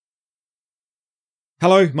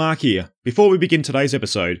Hello, Mark here. Before we begin today's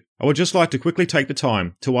episode, I would just like to quickly take the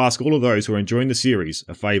time to ask all of those who are enjoying the series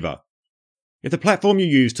a favour. If the platform you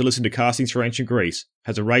use to listen to Castings for Ancient Greece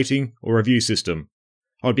has a rating or review system,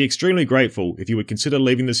 I would be extremely grateful if you would consider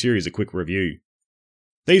leaving the series a quick review.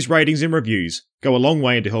 These ratings and reviews go a long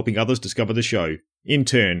way into helping others discover the show, in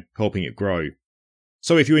turn helping it grow.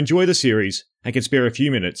 So if you enjoy the series and can spare a few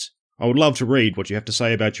minutes, I would love to read what you have to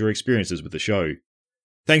say about your experiences with the show.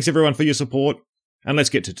 Thanks everyone for your support, and let's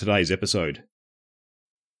get to today's episode.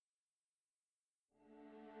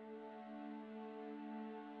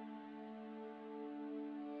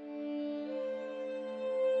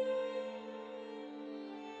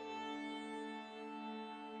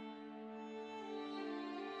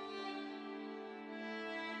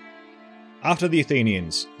 After the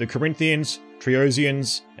Athenians, the Corinthians,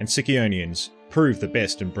 Triosians, and Sicyonians proved the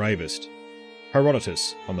best and bravest.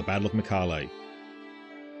 Herodotus on the Battle of Mycale.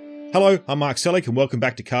 Hello, I'm Mark Selleck and welcome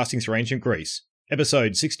back to Castings for Ancient Greece,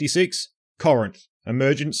 episode 66, Corinth,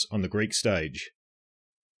 Emergence on the Greek Stage.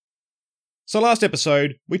 So last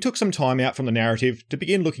episode, we took some time out from the narrative to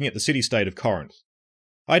begin looking at the city-state of Corinth.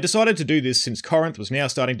 I decided to do this since Corinth was now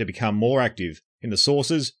starting to become more active in the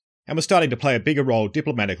sources and was starting to play a bigger role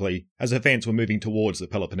diplomatically as events were moving towards the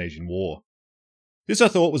Peloponnesian War. This I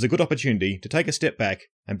thought was a good opportunity to take a step back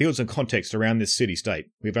and build some context around this city-state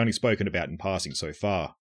we've only spoken about in passing so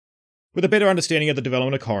far. With a better understanding of the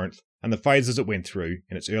development of Corinth and the phases it went through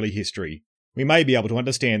in its early history, we may be able to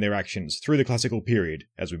understand their actions through the classical period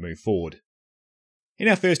as we move forward. In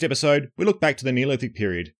our first episode, we looked back to the Neolithic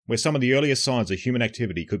period, where some of the earliest signs of human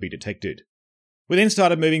activity could be detected. We then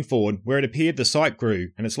started moving forward where it appeared the site grew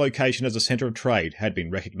and its location as a centre of trade had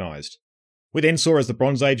been recognised. We then saw as the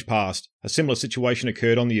Bronze Age passed, a similar situation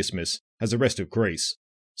occurred on the Isthmus as the rest of Greece,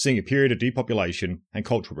 seeing a period of depopulation and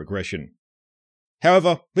cultural regression.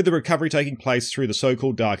 However, with the recovery taking place through the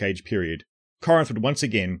so-called Dark Age period, Corinth would once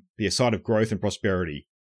again be a site of growth and prosperity,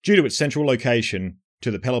 due to its central location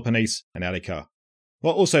to the Peloponnese and Attica,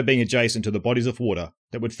 while also being adjacent to the bodies of water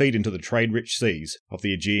that would feed into the trade-rich seas of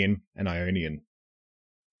the Aegean and Ionian.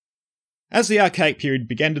 As the Archaic period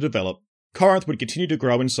began to develop, Corinth would continue to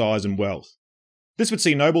grow in size and wealth. This would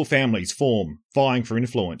see noble families form, vying for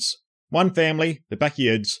influence. One family, the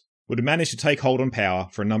Bacchiads, would have managed to take hold on power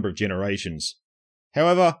for a number of generations.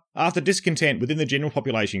 However, after discontent within the general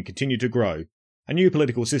population continued to grow, a new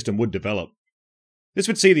political system would develop. This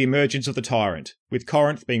would see the emergence of the tyrant, with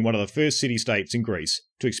Corinth being one of the first city-states in Greece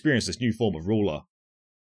to experience this new form of ruler.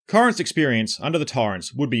 Corinth's experience under the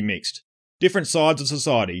tyrants would be mixed. Different sides of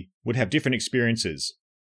society would have different experiences.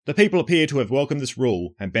 The people appear to have welcomed this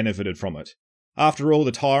rule and benefited from it. After all,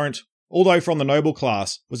 the tyrant, although from the noble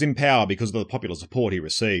class, was in power because of the popular support he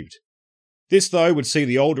received. This, though, would see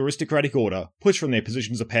the old aristocratic order pushed from their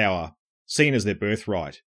positions of power, seen as their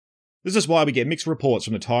birthright. This is why we get mixed reports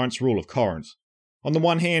from the tyrant's rule of Corinth. On the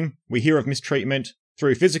one hand, we hear of mistreatment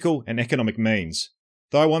through physical and economic means,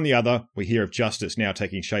 though on the other, we hear of justice now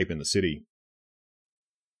taking shape in the city.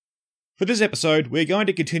 For this episode, we're going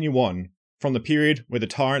to continue on from the period where the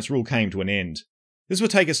tyrant's rule came to an end. This will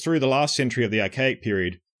take us through the last century of the Archaic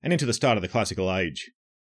period and into the start of the Classical Age.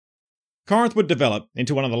 Corinth would develop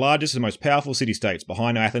into one of the largest and most powerful city-states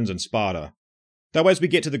behind Athens and Sparta. Though as we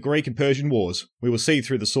get to the Greek and Persian wars, we will see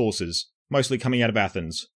through the sources, mostly coming out of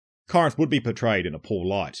Athens, Corinth would be portrayed in a poor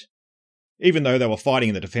light, even though they were fighting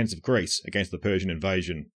in the defence of Greece against the Persian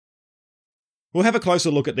invasion. We'll have a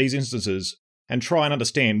closer look at these instances and try and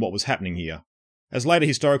understand what was happening here, as later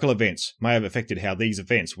historical events may have affected how these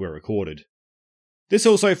events were recorded. This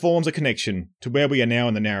also forms a connection to where we are now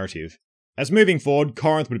in the narrative, as moving forward,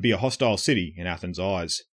 Corinth would be a hostile city in Athens'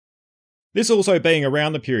 eyes. This also being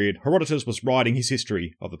around the period Herodotus was writing his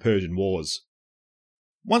history of the Persian Wars.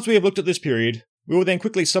 Once we have looked at this period, we will then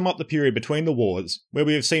quickly sum up the period between the wars, where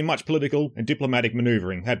we have seen much political and diplomatic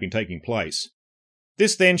manoeuvring had been taking place.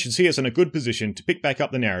 This then should see us in a good position to pick back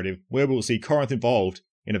up the narrative where we will see Corinth involved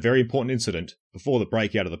in a very important incident before the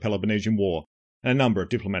breakout of the Peloponnesian War and a number of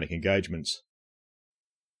diplomatic engagements.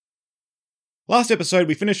 Last episode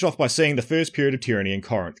we finished off by seeing the first period of tyranny in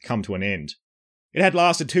Corinth come to an end. It had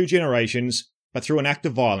lasted 2 generations, but through an act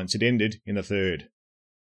of violence it ended in the third.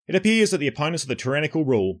 It appears that the opponents of the tyrannical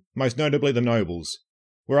rule, most notably the nobles,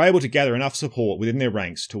 were able to gather enough support within their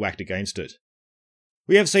ranks to act against it.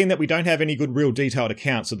 We have seen that we don't have any good real detailed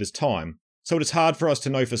accounts of this time, so it is hard for us to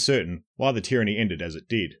know for certain why the tyranny ended as it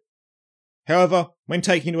did. However, when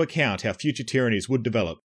taking into account how future tyrannies would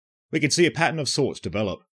develop, we can see a pattern of sorts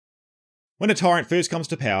develop. When a tyrant first comes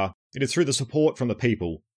to power, it is through the support from the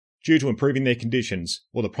people, due to improving their conditions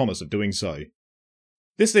or the promise of doing so.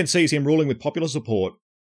 This then sees him ruling with popular support,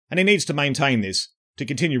 and he needs to maintain this to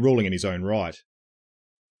continue ruling in his own right.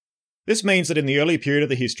 This means that in the early period of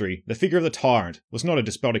the history, the figure of the tyrant was not a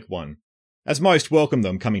despotic one, as most welcomed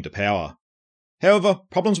them coming to power. However,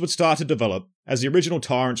 problems would start to develop as the original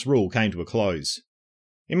tyrant's rule came to a close.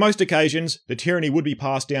 In most occasions, the tyranny would be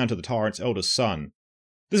passed down to the tyrant's eldest son.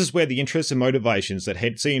 This is where the interests and motivations that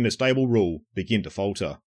had seen a stable rule begin to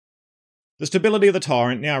falter. The stability of the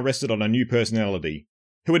tyrant now rested on a new personality,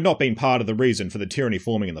 who had not been part of the reason for the tyranny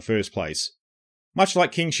forming in the first place. Much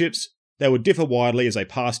like kingships, they would differ widely as they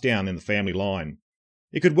passed down in the family line.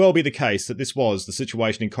 It could well be the case that this was the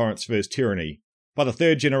situation in Corinth's first tyranny. By the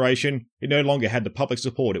third generation, it no longer had the public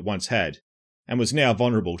support it once had, and was now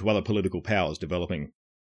vulnerable to other political powers developing.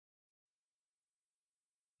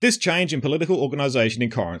 This change in political organisation in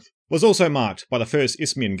Corinth was also marked by the first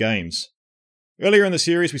Isthmian Games. Earlier in the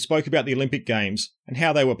series we spoke about the Olympic Games and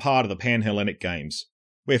how they were part of the Pan-Hellenic Games,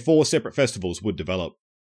 where 4 separate festivals would develop.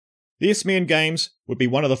 The Isthmian Games would be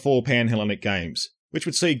one of the 4 Pan-Hellenic Games, which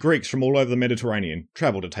would see Greeks from all over the Mediterranean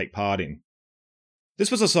travel to take part in. This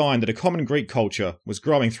was a sign that a common Greek culture was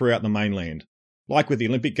growing throughout the mainland. Like with the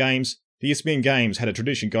Olympic Games, the Isthmian Games had a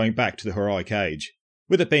tradition going back to the heroic age,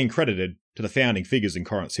 with it being credited to the founding figures in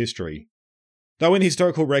Corinth's history. Though in the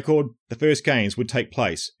historical record, the first games would take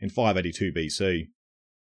place in 582 BC.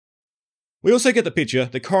 We also get the picture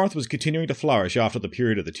that Corinth was continuing to flourish after the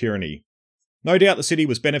period of the tyranny. No doubt the city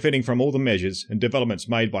was benefiting from all the measures and developments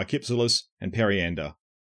made by Cypselus and Periander.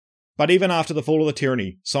 But even after the fall of the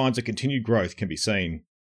tyranny, signs of continued growth can be seen.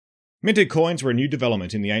 Minted coins were a new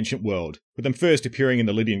development in the ancient world, with them first appearing in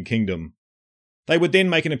the Lydian kingdom. They would then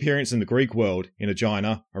make an appearance in the Greek world in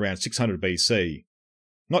Aegina around 600 BC.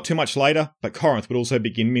 Not too much later, but Corinth would also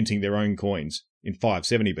begin minting their own coins in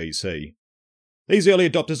 570 BC. These early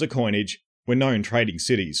adopters of coinage were known trading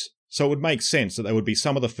cities, so it would make sense that they would be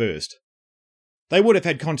some of the first. They would have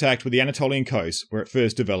had contact with the Anatolian coast where it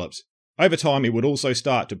first developed. Over time, it would also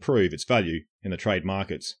start to prove its value in the trade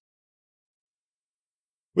markets.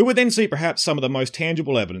 We would then see perhaps some of the most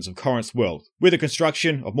tangible evidence of Corinth's wealth with the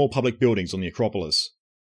construction of more public buildings on the Acropolis.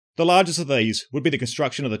 The largest of these would be the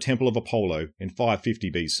construction of the Temple of Apollo in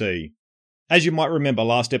 550 BC. As you might remember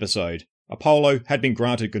last episode, Apollo had been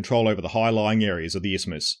granted control over the high-lying areas of the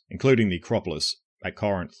isthmus, including the Acropolis, at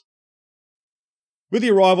Corinth. With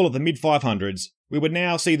the arrival of the mid-500s, we would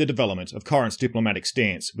now see the development of Corinth's diplomatic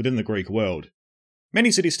stance within the Greek world.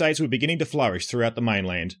 Many city-states were beginning to flourish throughout the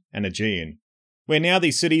mainland and Aegean, where now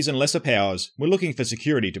these cities and lesser powers were looking for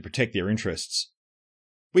security to protect their interests.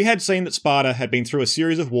 We had seen that Sparta had been through a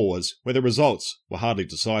series of wars where the results were hardly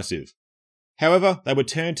decisive. However, they would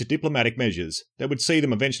turn to diplomatic measures that would see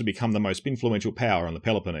them eventually become the most influential power on the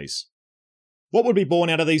Peloponnese. What would be born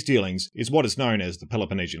out of these dealings is what is known as the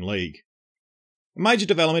Peloponnesian League. A major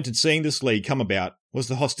development in seeing this league come about was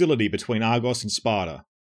the hostility between Argos and Sparta.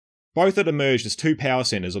 Both had emerged as 2 power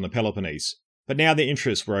centres on the Peloponnese, but now their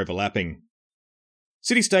interests were overlapping.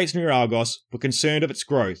 City-states near Argos were concerned of its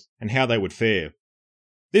growth and how they would fare.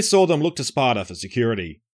 This saw them look to Sparta for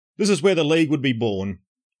security. This is where the league would be born,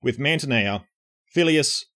 with Mantinea,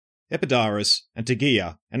 Philius, Epidaurus, and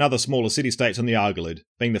Tegea, and other smaller city-states on the Argolid,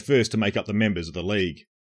 being the first to make up the members of the league.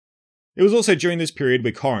 It was also during this period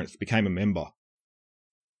where Corinth became a member.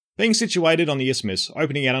 Being situated on the isthmus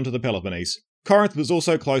opening out onto the Peloponnese, Corinth was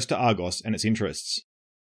also close to Argos and its interests.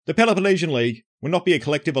 The Peloponnesian League would not be a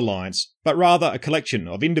collective alliance, but rather a collection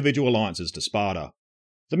of individual alliances to Sparta.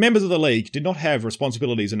 The members of the League did not have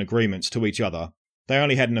responsibilities and agreements to each other, they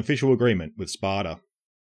only had an official agreement with Sparta.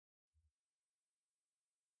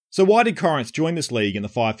 So why did Corinth join this league in the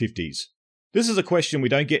 550s? This is a question we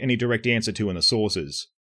don't get any direct answer to in the sources.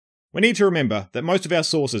 We need to remember that most of our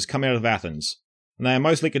sources come out of Athens, and they are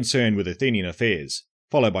mostly concerned with Athenian affairs,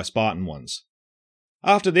 followed by Spartan ones.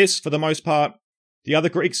 After this, for the most part, the other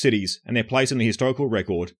Greek cities and their place in the historical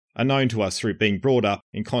record are known to us through being brought up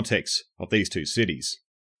in context of these 2 cities.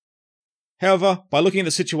 However, by looking at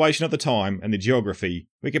the situation of the time and the geography,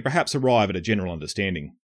 we can perhaps arrive at a general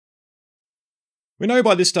understanding. We know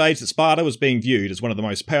by this stage that Sparta was being viewed as one of the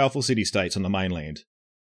most powerful city-states on the mainland.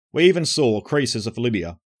 We even saw Croesus of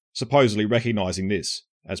Libya supposedly recognising this,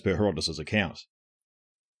 as per Herodotus' account.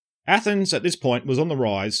 Athens at this point was on the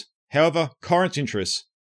rise, however, Corinth's interests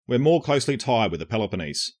were more closely tied with the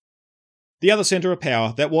Peloponnese. The other centre of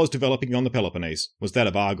power that was developing on the Peloponnese was that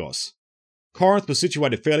of Argos. Corinth was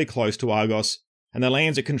situated fairly close to Argos, and the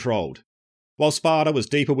lands it controlled, while Sparta was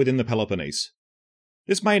deeper within the Peloponnese.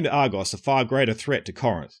 This made Argos a far greater threat to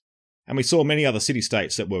Corinth, and we saw many other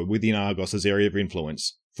city-states that were within Argos' area of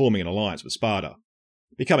influence forming an alliance with Sparta,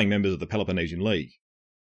 becoming members of the Peloponnesian League.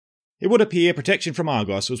 It would appear protection from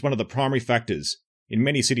Argos was one of the primary factors in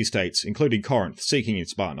many city-states, including Corinth, seeking a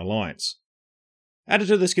Spartan alliance. Added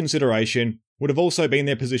to this consideration would have also been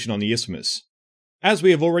their position on the isthmus. As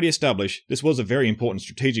we have already established, this was a very important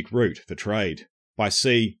strategic route for trade, by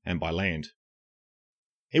sea and by land.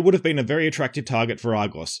 It would have been a very attractive target for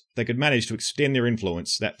Argos if they could manage to extend their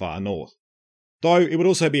influence that far north. Though it would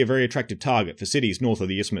also be a very attractive target for cities north of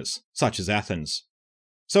the isthmus, such as Athens.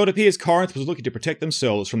 So it appears Corinth was looking to protect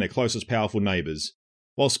themselves from their closest powerful neighbours,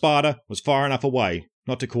 while Sparta was far enough away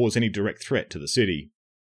not to cause any direct threat to the city.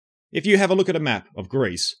 If you have a look at a map of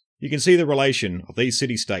Greece, you can see the relation of these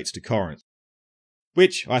city-states to Corinth,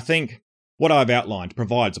 which, I think, what I've outlined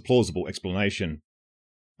provides a plausible explanation.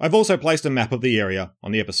 I've also placed a map of the area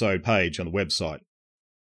on the episode page on the website.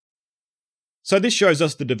 So this shows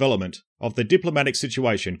us the development of the diplomatic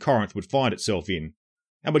situation Corinth would find itself in,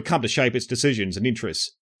 and would come to shape its decisions and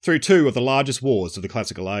interests through two of the largest wars of the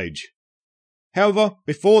classical age. However,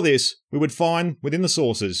 before this, we would find within the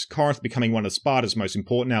sources Corinth becoming one of Sparta's most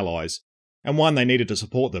important allies, and one they needed to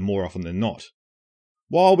support them more often than not.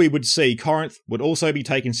 While we would see Corinth would also be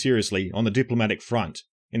taken seriously on the diplomatic front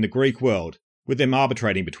in the Greek world, with them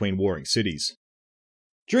arbitrating between warring cities.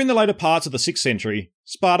 During the later parts of the 6th century,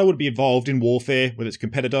 Sparta would be involved in warfare with its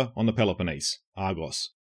competitor on the Peloponnese,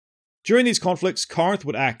 Argos. During these conflicts, Corinth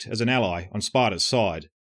would act as an ally on Sparta's side.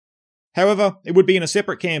 However, it would be in a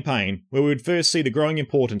separate campaign where we would first see the growing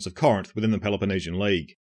importance of Corinth within the Peloponnesian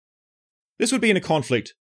League. This would be in a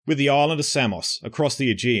conflict with the island of Samos across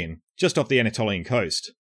the Aegean, just off the Anatolian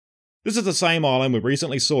coast. This is the same island we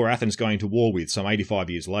recently saw Athens going to war with some 85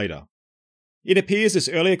 years later. It appears this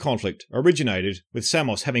earlier conflict originated with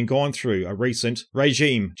Samos having gone through a recent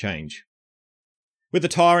regime change, with the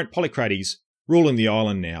tyrant Polycrates ruling the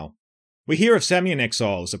island now. We hear of Samian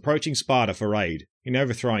exiles approaching Sparta for aid in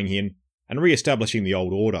overthrowing him and re-establishing the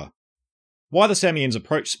old order. Why the Samians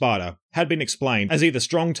approached Sparta had been explained as either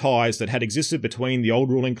strong ties that had existed between the old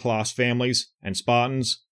ruling class families and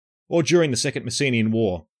Spartans, or during the Second Messenian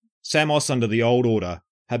War, Samos under the old order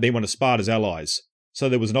had been one of Sparta's allies, so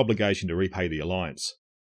there was an obligation to repay the alliance.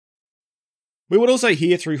 We would also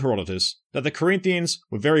hear through Herodotus that the Corinthians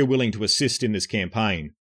were very willing to assist in this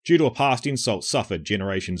campaign, due to a past insult suffered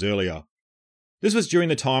generations earlier. This was during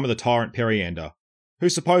the time of the tyrant Periander, who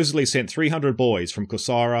supposedly sent 300 boys from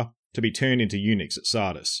Corcyra to be turned into eunuchs at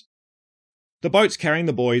Sardis. The boats carrying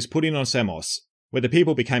the boys put in on Samos, where the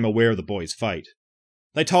people became aware of the boys' fate.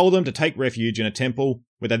 They told them to take refuge in a temple,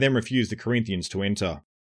 where they then refused the Corinthians to enter.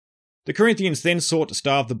 The Corinthians then sought to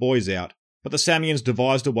starve the boys out, but the Samians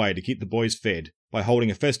devised a way to keep the boys fed by holding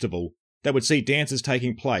a festival that would see dances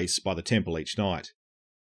taking place by the temple each night.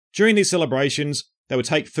 During these celebrations, they would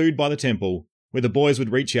take food by the temple, where the boys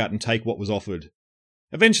would reach out and take what was offered.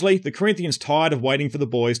 Eventually, the Corinthians tired of waiting for the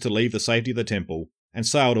boys to leave the safety of the temple and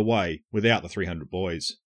sailed away without the 300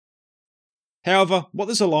 boys. However, what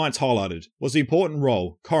this alliance highlighted was the important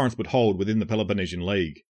role Corinth would hold within the Peloponnesian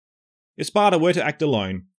League. If Sparta were to act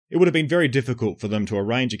alone, it would have been very difficult for them to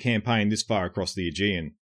arrange a campaign this far across the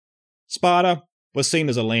Aegean. Sparta was seen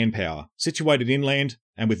as a land power, situated inland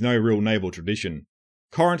and with no real naval tradition.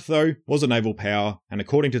 Corinth, though, was a naval power, and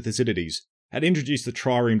according to Thucydides, had introduced the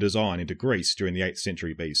trireme design into Greece during the 8th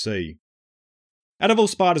century BC. Out of all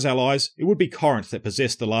Sparta's allies, it would be Corinth that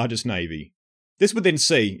possessed the largest navy. This would then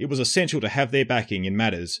see it was essential to have their backing in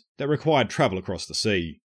matters that required travel across the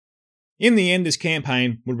sea. In the end, this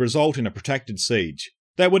campaign would result in a protracted siege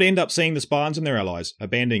that would end up seeing the Spartans and their allies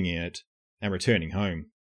abandoning it and returning home.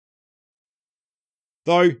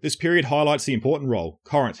 Though this period highlights the important role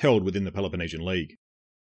Corinth held within the Peloponnesian League.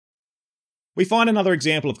 We find another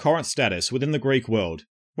example of Corinth's status within the Greek world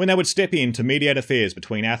when they would step in to mediate affairs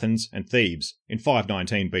between Athens and Thebes in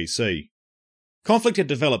 519 BC. Conflict had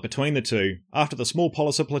developed between the two after the small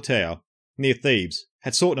polis of Plataea, near Thebes,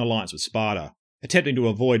 had sought an alliance with Sparta, attempting to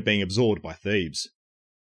avoid being absorbed by Thebes.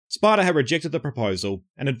 Sparta had rejected the proposal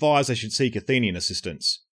and advised they should seek Athenian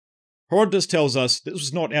assistance. Herodotus tells us this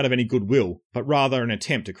was not out of any goodwill, but rather an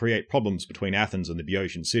attempt to create problems between Athens and the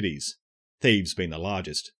Boeotian cities, Thebes being the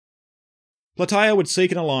largest. Plataea would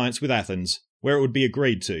seek an alliance with Athens, where it would be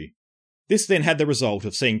agreed to. This then had the result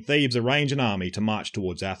of seeing Thebes arrange an army to march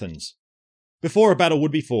towards Athens. Before a battle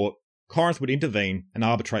would be fought, Corinth would intervene and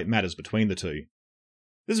arbitrate matters between the two.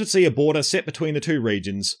 This would see a border set between the two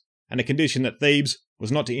regions, and a condition that Thebes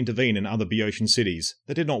was not to intervene in other Boeotian cities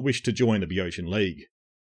that did not wish to join the Boeotian League.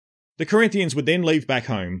 The Corinthians would then leave back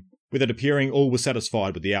home, with it appearing all were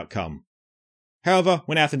satisfied with the outcome. However,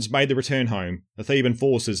 when Athens made the return home, the Theban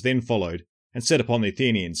forces then followed and set upon the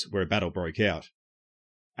Athenians, where a battle broke out.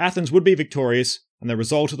 Athens would be victorious, and the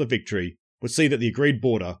result of the victory would see that the agreed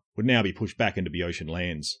border would now be pushed back into Boeotian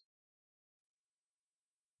lands.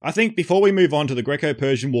 I think before we move on to the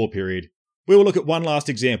Greco-Persian War period, we will look at one last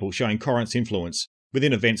example showing Corinth's influence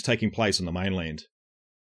within events taking place on the mainland.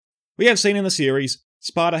 We have seen in the series,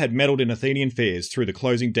 Sparta had meddled in Athenian affairs through the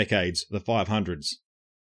closing decades of the 500s.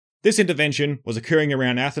 This intervention was occurring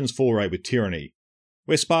around Athens' foray with tyranny,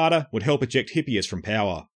 where Sparta would help eject Hippias from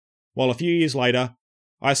power, while a few years later,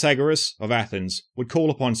 Isagoras of Athens would call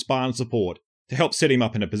upon Spartan support to help set him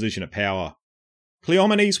up in a position of power.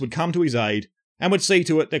 Cleomenes would come to his aid and would see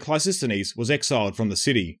to it that Cleisthenes was exiled from the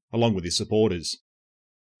city along with his supporters.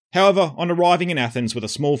 However, on arriving in Athens with a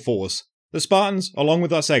small force, the Spartans, along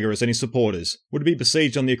with Isagoras and his supporters, would be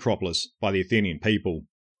besieged on the Acropolis by the Athenian people.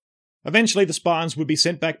 Eventually, the Spartans would be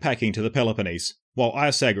sent back packing to the Peloponnese, while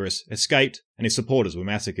Isagoras escaped and his supporters were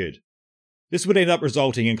massacred. This would end up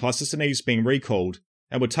resulting in Cleisthenes being recalled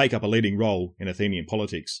and would take up a leading role in Athenian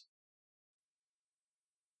politics.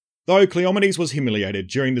 Though Cleomenes was humiliated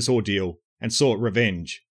during this ordeal and sought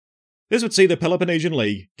revenge, this would see the Peloponnesian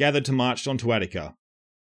League gathered to march onto Attica.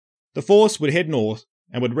 The force would head north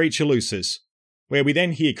and would reach Eleusis, where we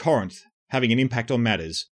then hear Corinth having an impact on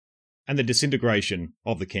matters and the disintegration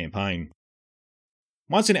of the campaign.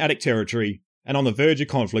 Once in Attic territory and on the verge of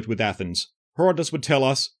conflict with Athens, Herodotus would tell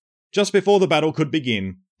us, just before the battle could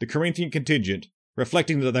begin, the Corinthian contingent,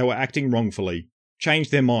 reflecting that they were acting wrongfully,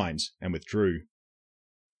 changed their minds and withdrew.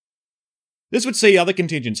 This would see other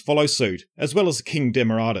contingents follow suit, as well as King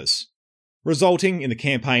Demaratus, resulting in the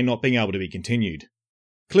campaign not being able to be continued.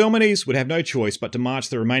 Cleomenes would have no choice but to march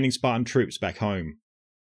the remaining Spartan troops back home.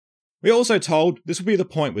 We are also told this would be the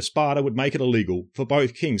point where Sparta would make it illegal for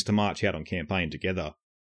both kings to march out on campaign together.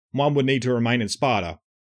 One would need to remain in Sparta,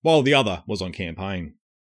 while the other was on campaign.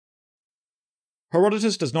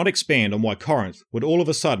 Herodotus does not expand on why Corinth would all of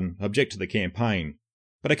a sudden object to the campaign,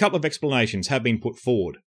 but a couple of explanations have been put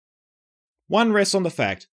forward. One rests on the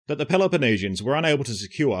fact that the Peloponnesians were unable to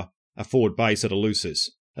secure a forward base at Eleusis,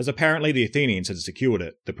 as apparently the Athenians had secured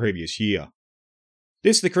it the previous year.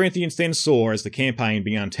 This the Corinthians then saw as the campaign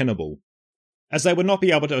being untenable, as they would not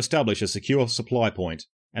be able to establish a secure supply point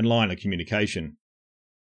and line of communication.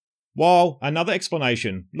 While another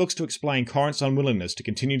explanation looks to explain Corinth's unwillingness to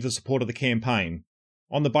continue the support of the campaign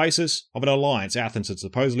on the basis of an alliance Athens had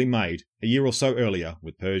supposedly made a year or so earlier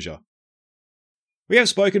with Persia. We have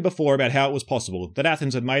spoken before about how it was possible that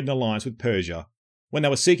Athens had made an alliance with Persia when they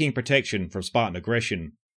were seeking protection from Spartan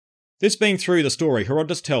aggression. This being through the story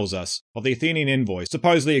Herodotus tells us of the Athenian envoys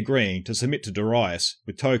supposedly agreeing to submit to Darius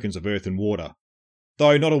with tokens of earth and water,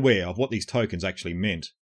 though not aware of what these tokens actually meant.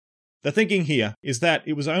 The thinking here is that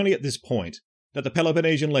it was only at this point that the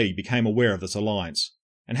Peloponnesian League became aware of this alliance,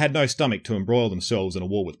 and had no stomach to embroil themselves in a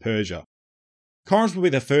war with Persia. Corinth would be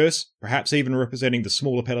the first, perhaps even representing the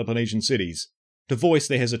smaller Peloponnesian cities, to voice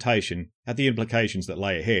their hesitation at the implications that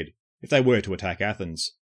lay ahead if they were to attack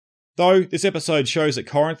Athens. Though this episode shows that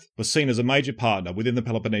Corinth was seen as a major partner within the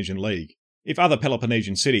Peloponnesian League, if other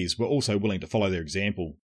Peloponnesian cities were also willing to follow their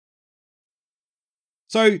example.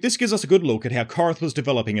 So this gives us a good look at how Corinth was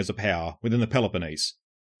developing as a power within the Peloponnese,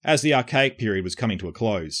 as the Archaic period was coming to a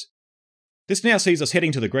close. This now sees us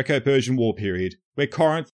heading to the Greco-Persian War period, where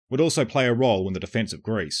Corinth would also play a role in the defence of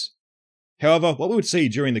Greece. However, what we would see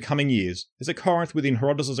during the coming years is that Corinth within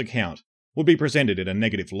Herodotus' account would be presented in a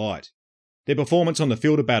negative light, their performance on the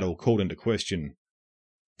field of battle called into question.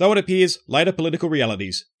 Though it appears later political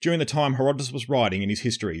realities during the time Herodotus was writing in his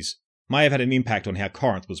histories may have had an impact on how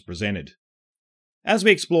Corinth was presented. As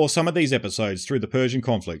we explore some of these episodes through the Persian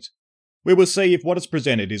conflict, we will see if what is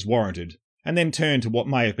presented is warranted, and then turn to what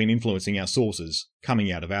may have been influencing our sources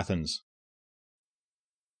coming out of Athens.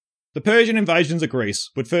 The Persian invasions of Greece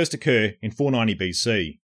would first occur in 490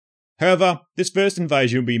 BC. However, this first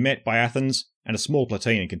invasion would be met by Athens and a small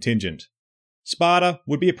Plataean contingent. Sparta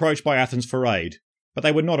would be approached by Athens for aid, but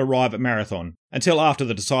they would not arrive at Marathon until after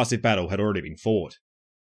the decisive battle had already been fought.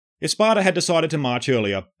 If Sparta had decided to march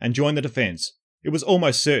earlier and join the defence, it was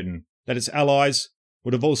almost certain that its allies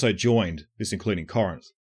would have also joined, this including Corinth.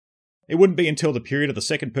 It wouldn't be until the period of the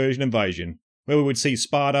Second Persian invasion where we would see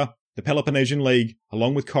Sparta, the Peloponnesian League,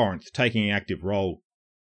 along with Corinth, taking an active role.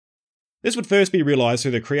 This would first be realised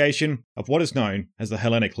through the creation of what is known as the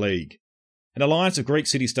Hellenic League, an alliance of Greek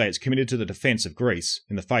city-states committed to the defence of Greece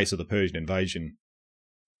in the face of the Persian invasion.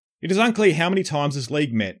 It is unclear how many times this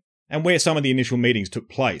league met and where some of the initial meetings took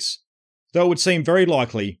place, though it would seem very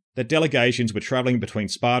likely that delegations were travelling between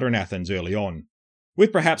Sparta and Athens early on,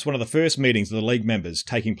 with perhaps one of the first meetings of the league members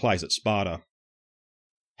taking place at Sparta.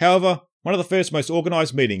 However, one of the first most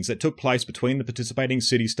organised meetings that took place between the participating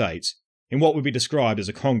city-states in what would be described as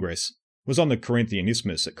a congress was on the Corinthian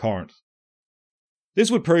Isthmus at Corinth.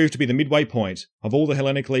 This would prove to be the midway point of all the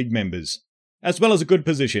Hellenic League members, as well as a good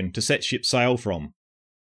position to set ship sail from.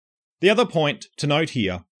 The other point to note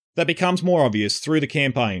here that becomes more obvious through the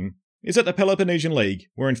campaign is that the Peloponnesian League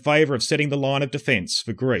were in favour of setting the line of defence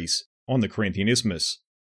for Greece on the Corinthian Isthmus.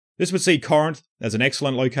 This would see Corinth as an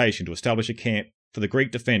excellent location to establish a camp for the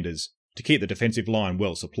Greek defenders to keep the defensive line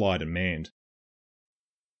well supplied and manned.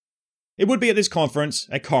 It would be at this conference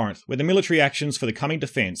at Corinth where the military actions for the coming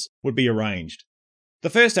defence would be arranged. The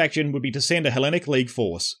first action would be to send a Hellenic League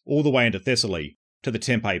force all the way into Thessaly, to the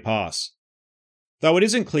Tempe Pass. Though it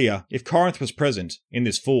isn't clear if Corinth was present in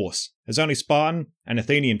this force, as only Spartan and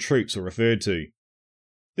Athenian troops were referred to.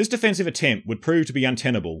 This defensive attempt would prove to be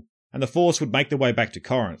untenable, and the force would make their way back to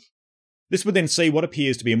Corinth. This would then see what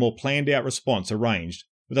appears to be a more planned out response arranged,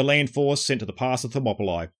 with a land force sent to the pass of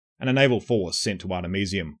Thermopylae and a naval force sent to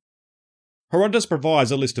Artemisium. Herodotus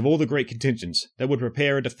provides a list of all the Greek contingents that would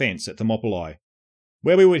prepare a defence at Thermopylae,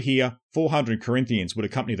 where we would hear 400 Corinthians would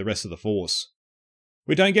accompany the rest of the force.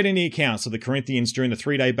 We don't get any accounts of the Corinthians during the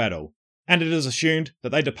 3-day battle, and it is assumed that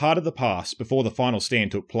they departed the pass before the final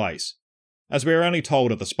stand took place, as we are only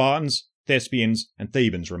told of the Spartans, Thespians, and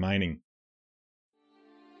Thebans remaining.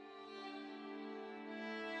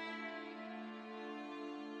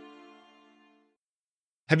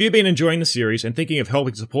 Have you been enjoying the series and thinking of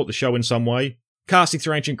helping support the show in some way? Casting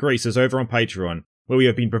Through Ancient Greece is over on Patreon, where we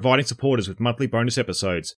have been providing supporters with monthly bonus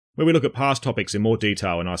episodes, where we look at past topics in more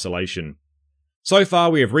detail in isolation. So far,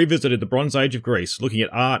 we have revisited the Bronze Age of Greece, looking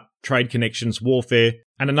at art, trade connections, warfare,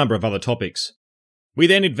 and a number of other topics. We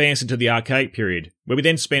then advanced into the Archaic period, where we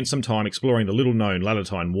then spent some time exploring the little-known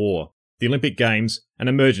Lalatine War, the Olympic Games, and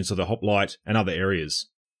emergence of the hoplite and other areas.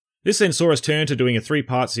 This then saw us turn to doing a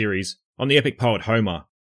 3-part series on the epic poet Homer,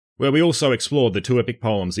 where we also explored the 2 epic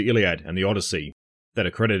poems, the Iliad and the Odyssey, that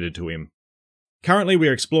are credited to him. Currently, we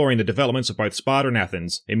are exploring the developments of both Sparta and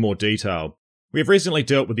Athens in more detail. We have recently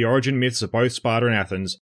dealt with the origin myths of both Sparta and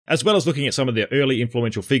Athens, as well as looking at some of the early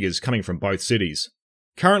influential figures coming from both cities.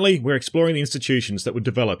 Currently, we're exploring the institutions that would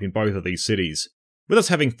develop in both of these cities, with us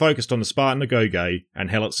having focused on the Spartan agoge and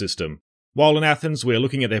helot system, while in Athens we are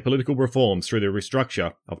looking at their political reforms through the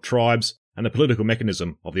restructure of tribes and the political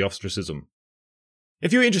mechanism of the ostracism.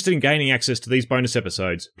 If you're interested in gaining access to these bonus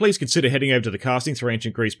episodes, please consider heading over to the Casting Through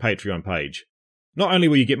Ancient Greece Patreon page. Not only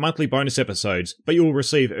will you get monthly bonus episodes, but you will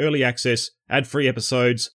receive early access, ad-free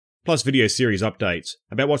episodes, plus video series updates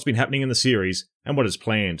about what's been happening in the series and what is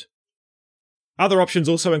planned. Other options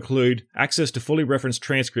also include access to fully referenced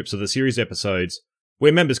transcripts of the series episodes,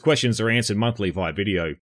 where members' questions are answered monthly via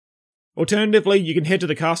video. Alternatively, you can head to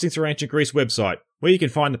the Casting Through Ancient Greece website, where you can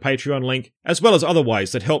find the Patreon link, as well as other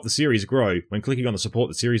ways that help the series grow when clicking on the Support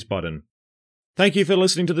the Series button. Thank you for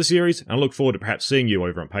listening to the series, and I look forward to perhaps seeing you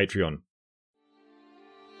over on Patreon.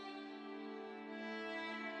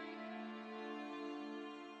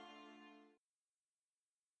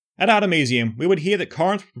 At Artemisium, we would hear that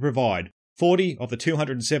Corinth would provide 40 of the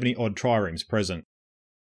 270-odd triremes present.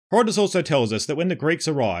 Herodotus also tells us that when the Greeks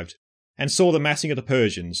arrived and saw the massing of the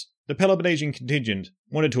Persians, the Peloponnesian contingent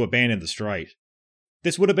wanted to abandon the strait.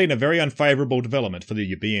 This would have been a very unfavourable development for the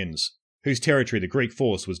Euboeans, whose territory the Greek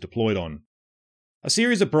force was deployed on. A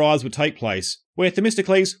series of bribes would take place, where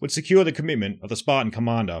Themistocles would secure the commitment of the Spartan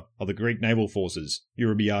commander of the Greek naval forces,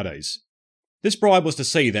 Eurybiades. This bribe was to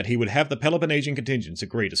see that he would have the Peloponnesian contingents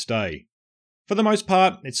agree to stay. For the most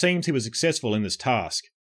part, it seems he was successful in this task,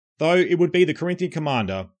 though it would be the Corinthian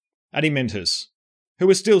commander, Adeimantus, who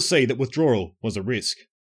would still see that withdrawal was a risk.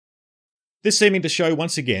 This seeming to show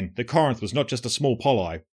once again that Corinth was not just a small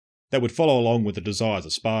polis that would follow along with the desires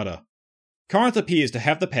of Sparta. Corinth appears to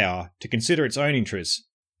have the power to consider its own interests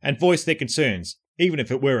and voice their concerns, even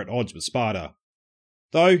if it were at odds with Sparta.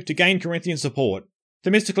 Though, to gain Corinthian support,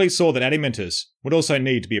 Themistocles saw that Adeimantus would also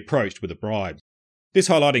need to be approached with a bribe, this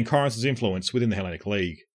highlighting Corinth's influence within the Hellenic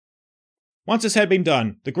League. Once this had been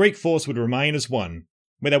done, the Greek force would remain as one,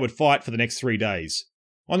 where they would fight for the next 3 days.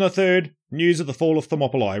 On the third, news of the fall of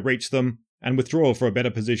Thermopylae reached them, and withdrawal for a better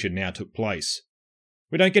position now took place.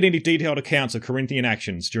 We don't get any detailed accounts of Corinthian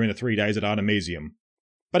actions during the 3 days at Artemisium,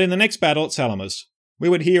 but in the next battle at Salamis, we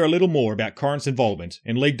would hear a little more about Corinth's involvement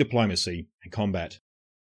in League diplomacy and combat.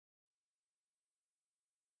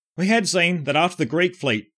 We had seen that after the Greek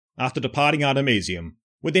fleet, after departing Artemisium,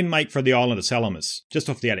 would then make for the island of Salamis, just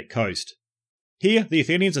off the Attic coast. Here, the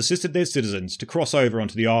Athenians assisted their citizens to cross over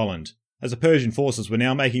onto the island, as the Persian forces were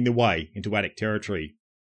now making their way into Attic territory.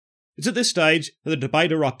 It's at this stage that the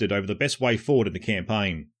debate erupted over the best way forward in the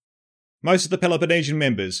campaign. Most of the Peloponnesian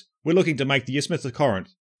members were looking to make the Isthmus of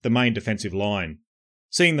Corinth the main defensive line,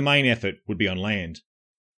 seeing the main effort would be on land.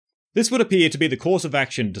 This would appear to be the course of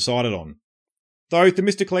action decided on. though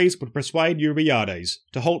Themistocles would persuade Eurybiades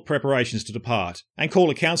to halt preparations to depart and call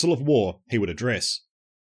a council of war he would address.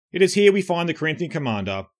 It is here we find the Corinthian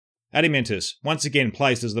commander, Adimentus, once again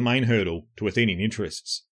placed as the main hurdle to Athenian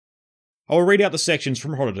interests. I will read out the sections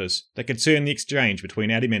from Herodotus that concern the exchange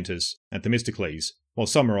between Adimentus and Themistocles, while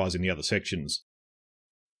summarising the other sections.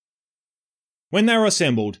 When they were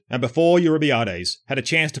assembled, and before Eurybiades had a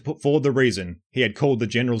chance to put forward the reason he had called the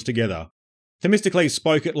generals together, Themistocles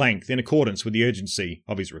spoke at length in accordance with the urgency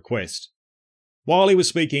of his request. While he was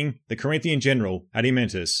speaking, the Corinthian general,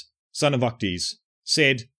 Adimentus, son of Octes,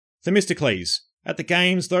 said, "Themistocles, at the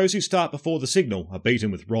games those who start before the signal are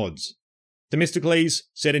beaten with rods." Themistocles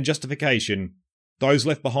said in justification, "Those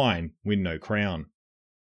left behind win no crown."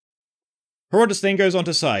 Herodotus then goes on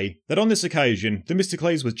to say that on this occasion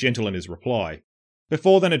Themistocles was gentle in his reply,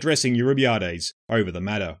 before then addressing Eurybiades over the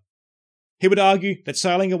matter. He would argue that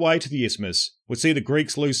sailing away to the Isthmus would see the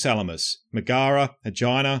Greeks lose Salamis, Megara,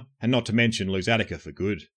 Aegina, and not to mention lose Attica for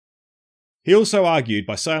good. He also argued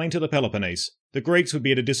by sailing to the Peloponnese, the Greeks would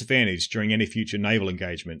be at a disadvantage during any future naval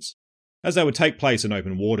engagements, as they would take place in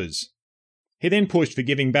open waters. He then pushed for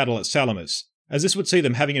giving battle at Salamis, as this would see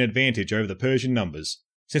them having an advantage over the Persian numbers,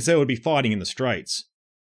 since they would be fighting in the straits.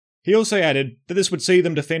 He also added that this would see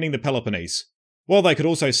them defending the Peloponnese, while they could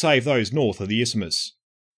also save those north of the Isthmus.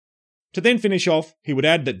 To then finish off, he would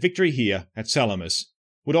add that victory here, at Salamis,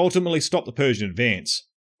 would ultimately stop the Persian advance.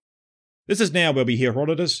 This is now where we hear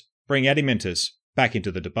Herodotus bring Adimentus back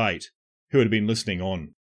into the debate, who had been listening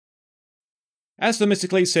on. As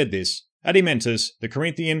Themistocles said this, Adimentus, the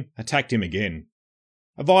Corinthian, attacked him again,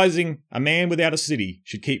 advising a man without a city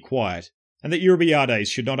should keep quiet, and that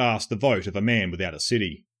Eurybiades should not ask the vote of a man without a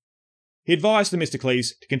city. He advised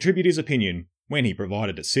Themistocles to contribute his opinion when he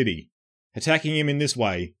provided a city, attacking him in this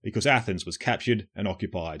way because Athens was captured and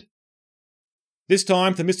occupied. This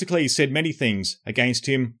time Themistocles said many things against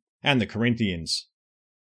him and the Corinthians,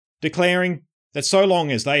 declaring that so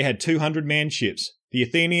long as they had 200-man ships, the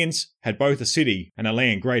Athenians had both a city and a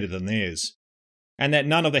land greater than theirs, and that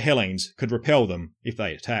none of the Hellenes could repel them if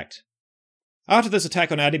they attacked. After this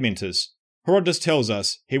attack on Adimentus, Herodotus tells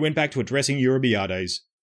us he went back to addressing Eurybiades,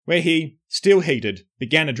 where he, still heated,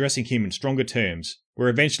 began addressing him in stronger terms, where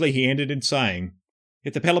eventually he ended in saying,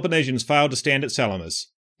 if the Peloponnesians failed to stand at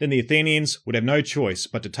Salamis, then the Athenians would have no choice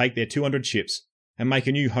but to take their 200 ships and make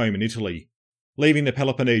a new home in Italy, leaving the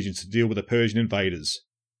Peloponnesians to deal with the Persian invaders.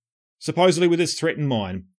 Supposedly with this threat in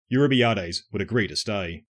mind, Eurybiades would agree to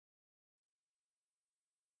stay.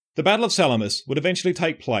 The Battle of Salamis would eventually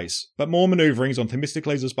take place, but more manoeuvrings on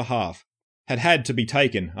Themistocles' behalf had to be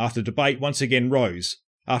taken after debate once again rose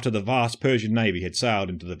after the vast Persian navy had sailed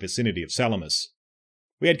into the vicinity of Salamis.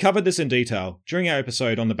 We had covered this in detail during our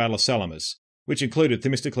episode on the Battle of Salamis, which included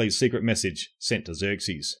Themistocles' secret message sent to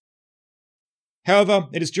Xerxes. However,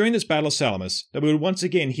 it is during this Battle of Salamis that we would once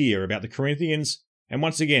again hear about the Corinthians, and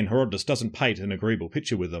once again Herodotus doesn't paint an agreeable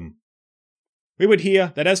picture with them. We would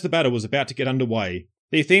hear that as the battle was about to get underway,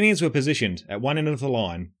 the Athenians were positioned at one end of the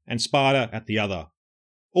line and Sparta at the other.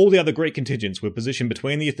 All the other Greek contingents were positioned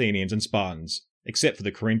between the Athenians and Spartans, except for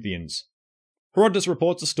the Corinthians. Herodotus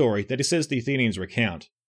reports a story that he says the Athenians recount.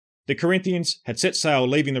 The Corinthians had set sail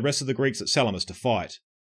leaving the rest of the Greeks at Salamis to fight,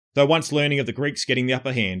 though once learning of the Greeks getting the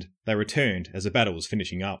upper hand, they returned as the battle was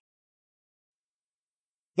finishing up.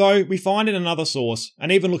 Though we find in another source,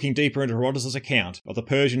 and even looking deeper into Herodotus' account of the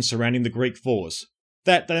Persians surrounding the Greek force,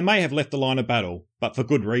 that they may have left the line of battle, but for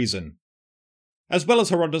good reason. As well as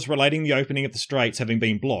Herodotus relating the opening of the straits having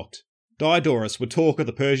been blocked, Diodorus would talk of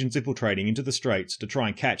the Persians infiltrating into the straits to try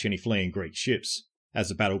and catch any fleeing Greek ships, as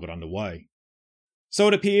the battle got underway. So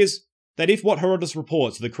it appears that if what Herodotus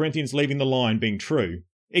reports of the Corinthians leaving the line being true,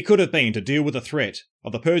 it could have been to deal with the threat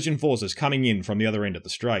of the Persian forces coming in from the other end of the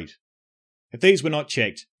strait. If these were not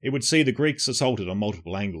checked, it would see the Greeks assaulted on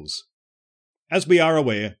multiple angles. As we are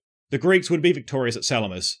aware, the Greeks would be victorious at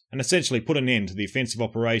Salamis and essentially put an end to the offensive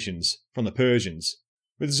operations from the Persians,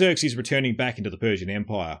 with Xerxes returning back into the Persian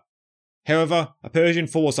Empire. However, a Persian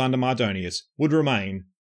force under Mardonius would remain,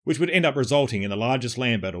 which would end up resulting in the largest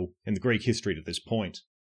land battle in the Greek history to this point.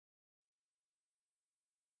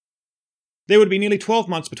 There would be nearly 12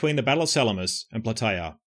 months between the Battle of Salamis and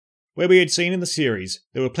Plataea. Where we had seen in the series,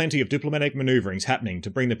 there were plenty of diplomatic manoeuvrings happening to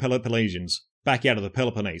bring the Peloponnesians back out of the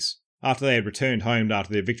Peloponnese after they had returned home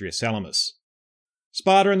after their victory at Salamis.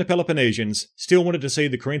 Sparta and the Peloponnesians still wanted to see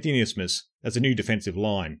the Corinthian Isthmus as a new defensive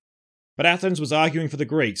line, but Athens was arguing for the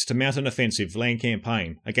Greeks to mount an offensive land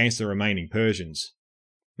campaign against the remaining Persians.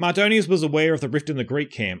 Mardonius was aware of the rift in the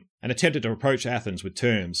Greek camp and attempted to approach Athens with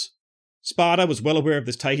terms. Sparta was well aware of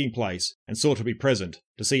this taking place and sought to be present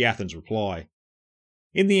to see Athens reply.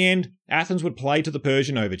 In the end, Athens would play to the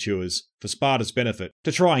Persian overtures for Sparta's benefit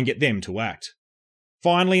to try and get them to act.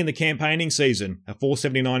 Finally, in the campaigning season of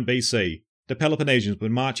 479 BC, the Peloponnesians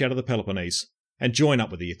would march out of the Peloponnese and join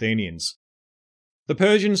up with the Athenians. The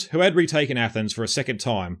Persians, who had retaken Athens for a second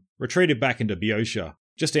time, retreated back into Boeotia,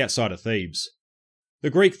 just outside of Thebes. The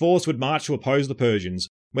Greek force would march to oppose the Persians,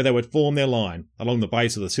 where they would form their line along the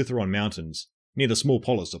base of the Cithaeron Mountains, near the small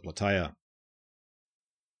polis of Plataea.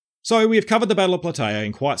 So we have covered the Battle of Plataea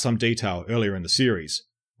in quite some detail earlier in the series,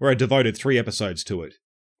 where I devoted 3 episodes to it.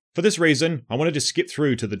 For this reason, I wanted to skip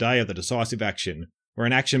through to the day of the decisive action, where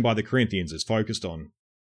an action by the Corinthians is focused on.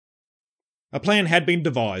 A plan had been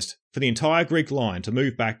devised for the entire Greek line to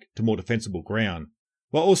move back to more defensible ground,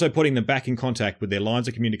 while also putting them back in contact with their lines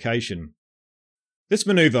of communication. This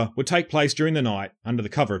manoeuvre would take place during the night under the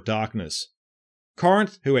cover of darkness.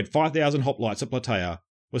 Corinth, who had 5,000 hoplites at Plataea,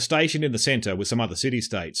 was stationed in the centre with some other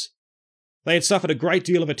city-states. They had suffered a great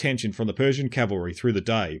deal of attention from the Persian cavalry through the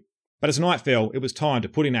day, but as night fell, it was time to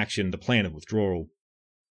put in action the plan of withdrawal.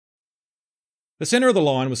 The centre of the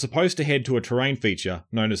line was supposed to head to a terrain feature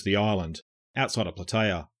known as the Island, outside of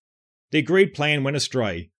Plataea. The agreed plan went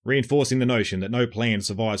astray, reinforcing the notion that no plan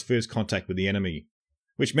survives first contact with the enemy,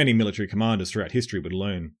 which many military commanders throughout history would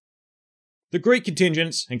learn. The Greek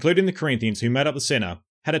contingents, including the Corinthians who made up the centre,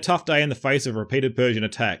 had a tough day in the face of repeated Persian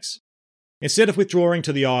attacks. Instead of withdrawing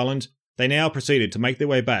to the island, they now proceeded to make their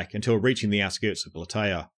way back until reaching the outskirts of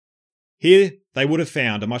Plataea. Here, they would have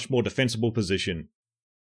found a much more defensible position.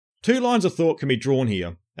 2 lines of thought can be drawn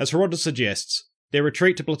here. As Herodotus suggests, their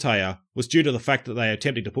retreat to Plataea was due to the fact that they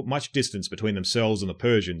attempted to put much distance between themselves and the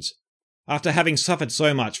Persians, after having suffered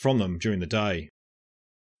so much from them during the day.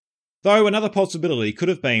 Though another possibility could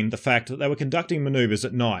have been the fact that they were conducting manoeuvres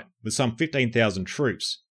at night with some 15,000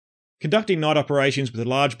 troops. Conducting night operations with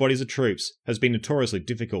large bodies of troops has been notoriously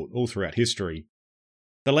difficult all throughout history.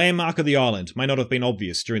 The landmark of the island may not have been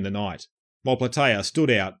obvious during the night, while Plataea stood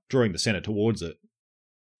out, drawing the centre towards it.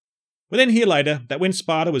 We then hear later that when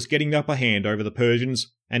Sparta was getting the upper hand over the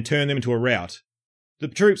Persians and turned them into a rout, the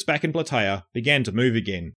troops back in Plataea began to move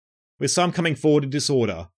again, with some coming forward in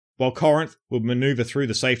disorder, while Corinth would manoeuvre through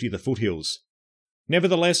the safety of the foothills.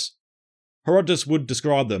 Nevertheless, Herodotus would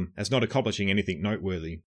describe them as not accomplishing anything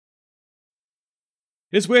noteworthy.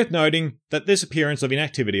 It is worth noting that this appearance of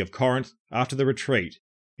inactivity of Corinth after the retreat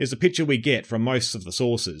is the picture we get from most of the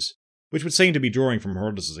sources, which would seem to be drawing from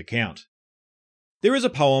Herodotus' account. There is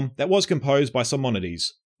a poem that was composed by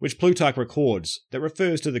Simonides, which Plutarch records, that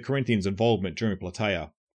refers to the Corinthians' involvement during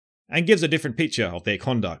Plataea, and gives a different picture of their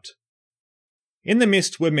conduct. In the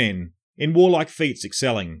midst were men, in warlike feats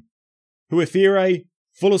excelling, who Ephyrae,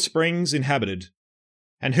 full of springs, inhabited,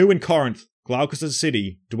 and who in Corinth, Glaucus'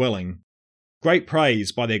 city, dwelling, great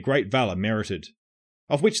praise by their great valour merited,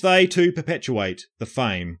 of which they to perpetuate the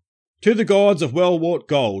fame, to the gods of well-wrought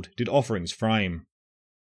gold did offerings frame.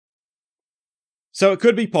 So it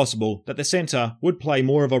could be possible that the centre would play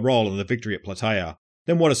more of a role in the victory at Plataea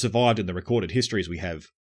than what has survived in the recorded histories we have.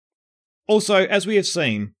 Also, as we have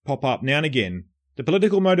seen pop up now and again, the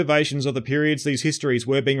political motivations of the periods these histories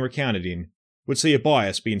were being recounted in would see a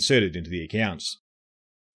bias be inserted into the accounts.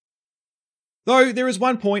 Though there is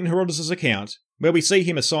one point in Herodotus' account where we see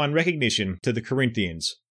him assign recognition to the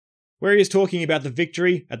Corinthians, where he is talking about the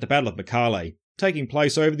victory at the Battle of Mycale, taking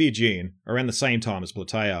place over the Aegean around the same time as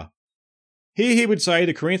Plataea. Here he would say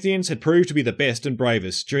the Corinthians had proved to be the best and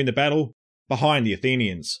bravest during the battle behind the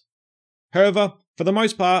Athenians. However, for the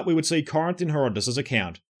most part we would see Corinth in Herodotus'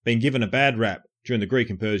 account being given a bad rap during the Greek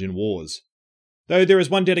and Persian wars. Though there is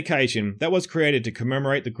one dedication that was created to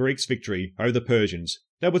commemorate the Greeks' victory over the Persians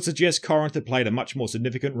that would suggest Corinth had played a much more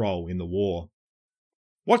significant role in the war.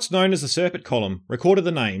 What's known as the Serpent Column recorded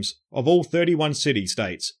the names of all 31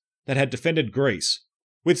 city-states that had defended Greece,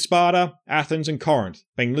 with Sparta, Athens and Corinth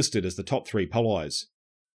being listed as the top 3 poleis.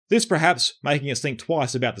 This perhaps making us think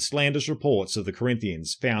twice about the slanderous reports of the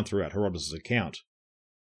Corinthians found throughout Herodotus' account.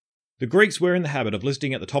 The Greeks were in the habit of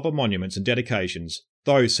listing at the top of monuments and dedications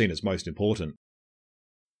those seen as most important.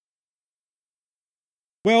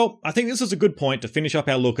 Well, I think this is a good point to finish up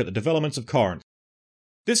our look at the developments of Corinth.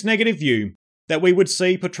 This negative view that we would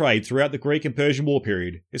see portrayed throughout the Greek and Persian war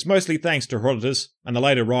period is mostly thanks to Herodotus and the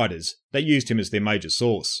later writers that used him as their major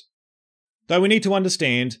source. Though we need to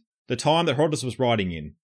understand the time that Herodotus was writing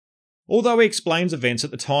in. Although he explains events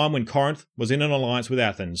at the time when Corinth was in an alliance with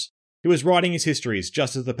Athens, he was writing his histories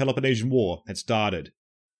just as the Peloponnesian War had started.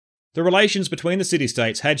 The relations between the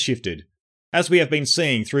city-states had shifted, as we have been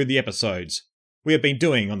seeing through the episodes we have been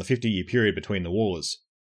doing on the 50-year period between the wars.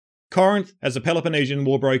 Corinth, as the Peloponnesian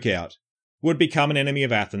War broke out, would become an enemy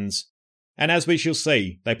of Athens, and as we shall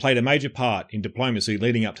see, they played a major part in diplomacy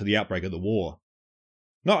leading up to the outbreak of the war.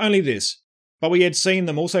 Not only this, but we had seen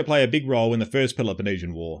them also play a big role in the First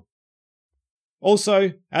Peloponnesian War.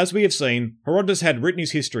 Also, as we have seen, Herodotus had written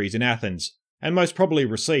his histories in Athens, and most probably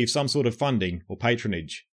received some sort of funding or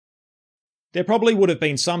patronage. There probably would have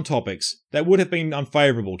been some topics that would have been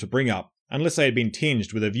unfavourable to bring up unless they had been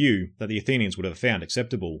tinged with a view that the Athenians would have found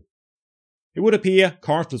acceptable. It would appear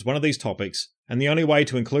Corinth was one of these topics, and the only way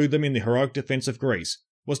to include them in the heroic defence of Greece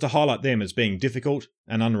was to highlight them as being difficult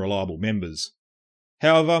and unreliable members.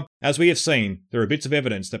 However, as we have seen, there are bits of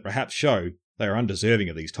evidence that perhaps show they are undeserving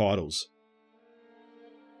of these titles.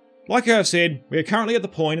 Like I have said, we are currently at the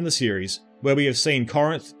point in the series where we have seen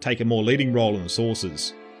Corinth take a more leading role in the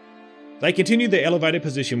sources. They continued their elevated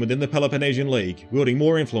position within the Peloponnesian League, wielding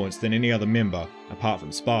more influence than any other member, apart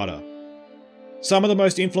from Sparta. Some of the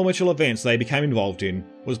most influential events they became involved in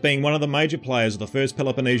was being one of the major players of the First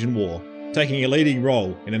Peloponnesian War, taking a leading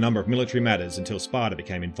role in a number of military matters until Sparta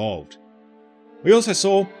became involved. We also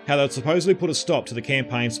saw how they would supposedly put a stop to the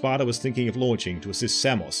campaign Sparta was thinking of launching to assist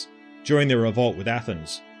Samos during their revolt with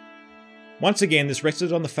Athens. Once again, this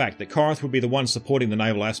rested on the fact that Corinth would be the one supporting the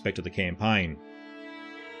naval aspect of the campaign,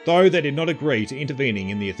 though they did not agree to intervening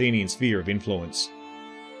in the Athenian sphere of influence.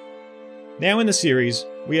 Now in the series,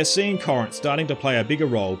 we are seeing Corinth starting to play a bigger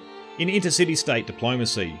role in intercity-state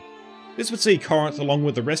diplomacy. This would see Corinth, along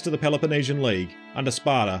with the rest of the Peloponnesian League, under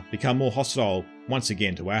Sparta, become more hostile once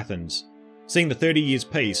again to Athens, seeing the 30 years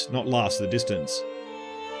peace not last the distance.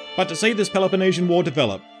 But to see this Peloponnesian War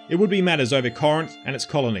develop, it would be matters over Corinth and its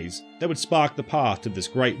colonies that would spark the path to this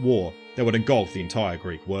great war that would engulf the entire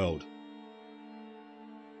Greek world.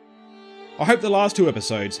 I hope the last two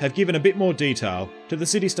episodes have given a bit more detail to the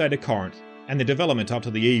city-state of Corinth and the development up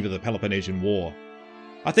to the eve of the Peloponnesian War.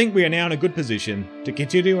 I think we are now in a good position to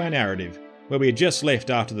continue our narrative where we had just left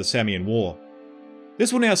after the Samian War.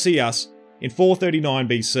 This will now see us in 439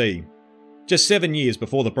 BC, just 7 years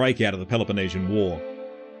before the breakout of the Peloponnesian War.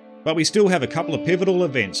 But we still have a couple of pivotal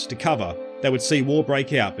events to cover that would see war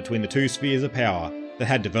break out between the two spheres of power that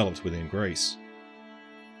had developed within Greece.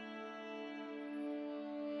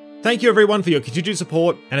 Thank you everyone for your continued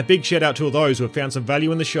support, and a big shout out to all those who have found some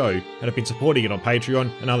value in the show and have been supporting it on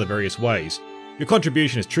Patreon and other various ways. Your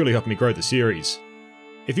contribution has truly helped me grow the series.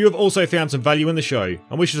 If you have also found some value in the show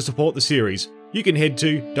and wish to support the series, you can head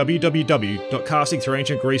to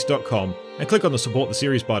www.castingthroughancientgreece.com and click on the Support the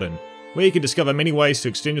Series button, where you can discover many ways to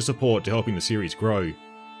extend your support to helping the series grow.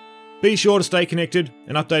 Be sure to stay connected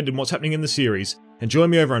and updated on what's happening in the series, and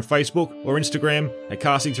join me over on Facebook or Instagram at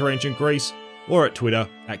Casting Through Ancient Greece, or at Twitter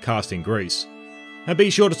at Casting Greece. And be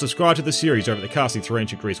sure to subscribe to the series over at the Casting Through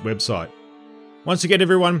Ancient Greece website. Once again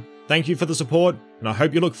everyone, thank you for the support, and I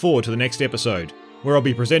hope you look forward to the next episode, where I'll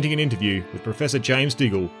be presenting an interview with Professor James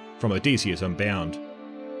Diggle from Odysseus Unbound.